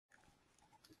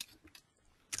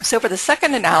So for the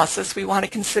second analysis, we want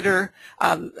to consider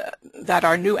that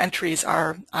our new entries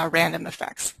are random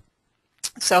effects.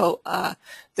 So I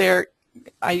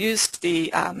used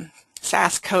the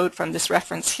SAS code from this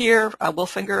reference here,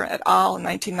 Wolfinger et al. In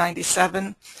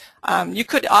 1997. You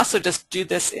could also just do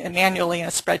this manually in a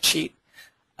spreadsheet.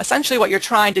 Essentially what you're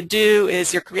trying to do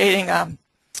is you're creating an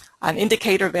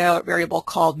indicator variable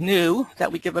called new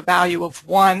that we give a value of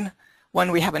 1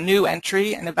 when we have a new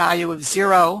entry and a value of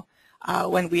 0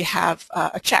 when we have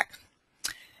a check.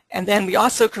 And then we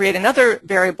also create another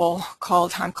variable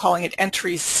called, I'm calling it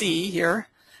entry C here,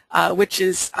 which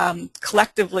is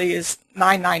collectively is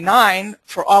 999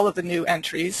 for all of the new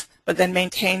entries, but then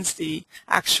maintains the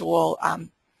actual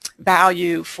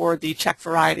value for the check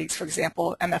varieties. For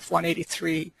example,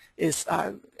 MF183 is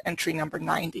entry number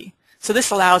 90. So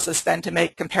this allows us then to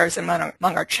make comparison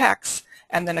among our checks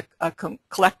and then a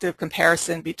collective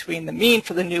comparison between the mean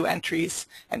for the new entries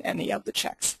and any of the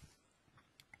checks.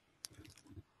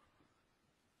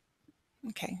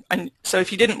 Okay, and so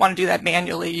if you didn't want to do that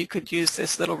manually, you could use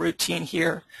this little routine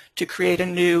here to create a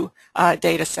new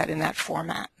data set in that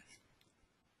format.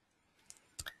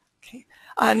 Okay.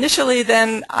 Initially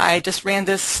then, I just ran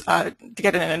this to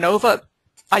get an ANOVA.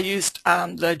 I used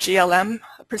the GLM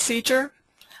procedure.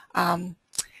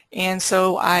 And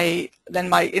so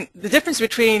the difference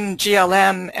between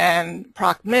GLM and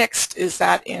proc mixed is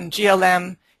that in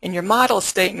GLM, in your model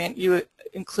statement, you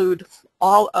include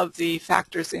all of the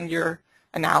factors in your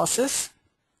analysis,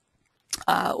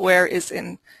 whereas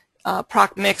in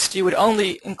proc mixed, you would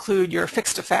only include your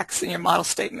fixed effects in your model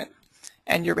statement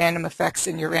and your random effects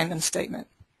in your random statement.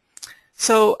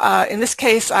 So in this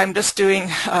case, I'm just doing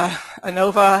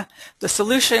ANOVA. The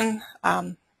solution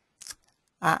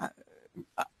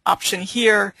option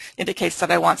here indicates that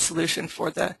I want solution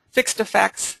for the fixed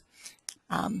effects.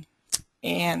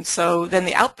 And so then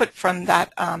the output from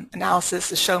that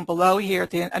analysis is shown below here at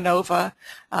the ANOVA.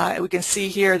 We can see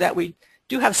here that we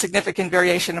do have significant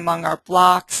variation among our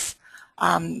blocks.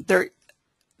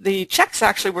 The checks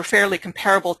actually were fairly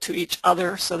comparable to each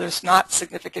other, so there's not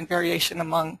significant variation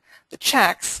among the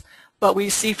checks. But we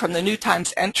see from the new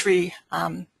times entry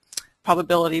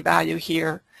probability value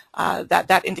here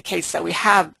that indicates that we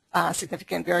have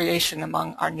significant variation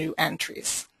among our new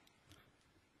entries.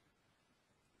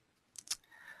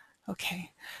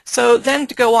 Okay, so then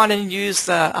to go on and use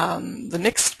the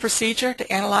mixed procedure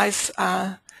to analyze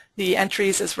the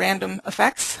entries as random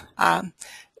effects,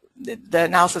 the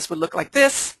analysis would look like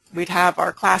this. We'd have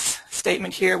our class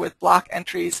statement here with block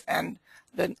entries and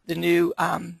the new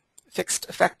fixed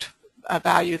effect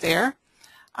value there.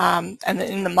 And then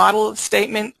in the model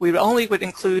statement, we only would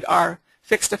include our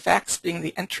fixed effects being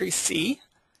the entry C.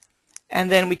 And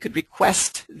then we could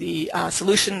request the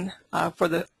solution for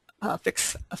the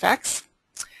fixed effects.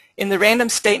 In the random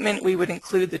statement, we would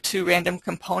include the two random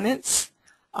components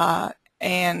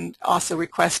and also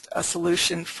request a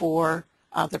solution for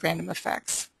the random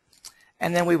effects.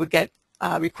 And then we would get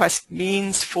request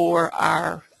means for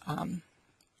our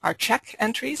check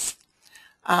entries.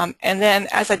 And then,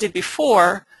 as I did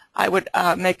before, I would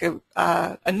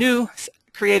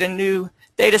create a new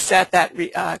data set that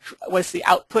was the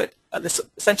output of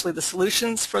essentially the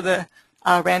solutions for the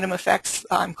random effects.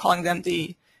 I'm calling them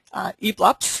the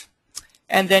eBLUPs.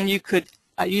 And then you could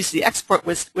use the export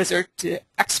wizard to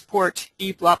export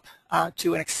eBLUP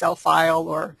to an Excel file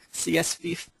or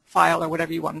CSV file or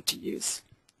whatever you wanted to use.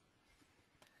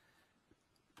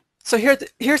 So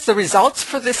here's the results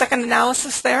for the second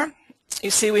analysis there.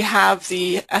 You see we have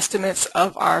the estimates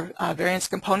of our variance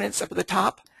components up at the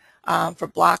top for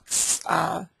blocks,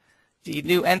 the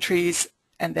new entries,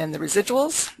 and then the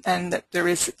residuals, and that there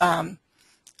is a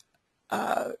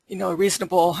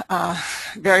reasonable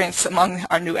variance among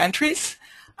our new entries.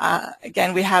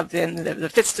 Again, we have then the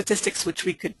fit statistics, which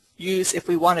we could use if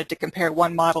we wanted to compare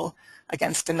one model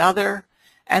against another.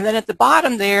 And then at the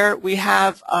bottom there, we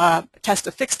have a test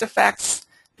of fixed effects.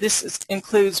 This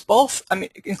includes both.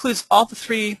 It includes all the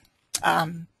three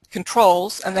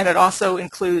controls, and then it also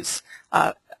includes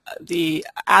the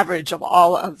average of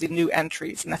all of the new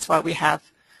entries, and that's why we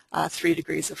have 3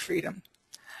 degrees of freedom.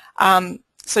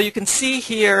 So you can see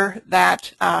here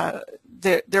that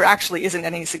there actually isn't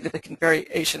any significant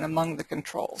variation among the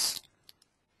controls.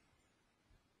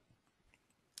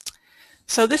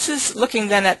 So this is looking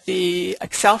then at the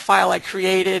Excel file I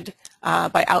created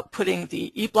by outputting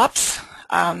the eBLUPs.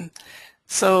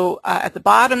 At the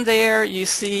bottom there, you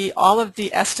see all of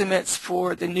the estimates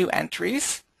for the new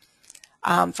entries.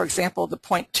 For example, the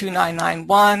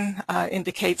 0.2991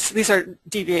 indicates these are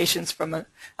deviations from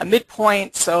a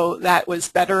midpoint, so that was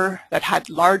better, that had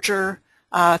larger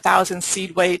 1,000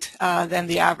 seed weight than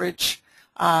the average,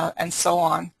 and so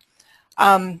on.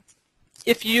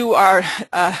 If you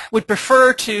would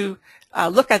prefer to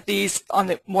look at these on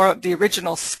the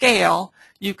original scale,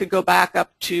 you could go back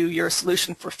up to your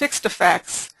solution for fixed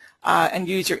effects and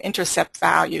use your intercept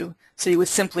value. So you would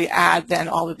simply add then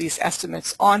all of these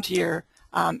estimates onto your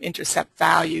intercept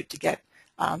value to get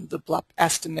the BLUP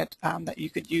estimate that you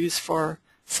could use for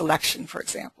selection, for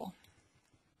example.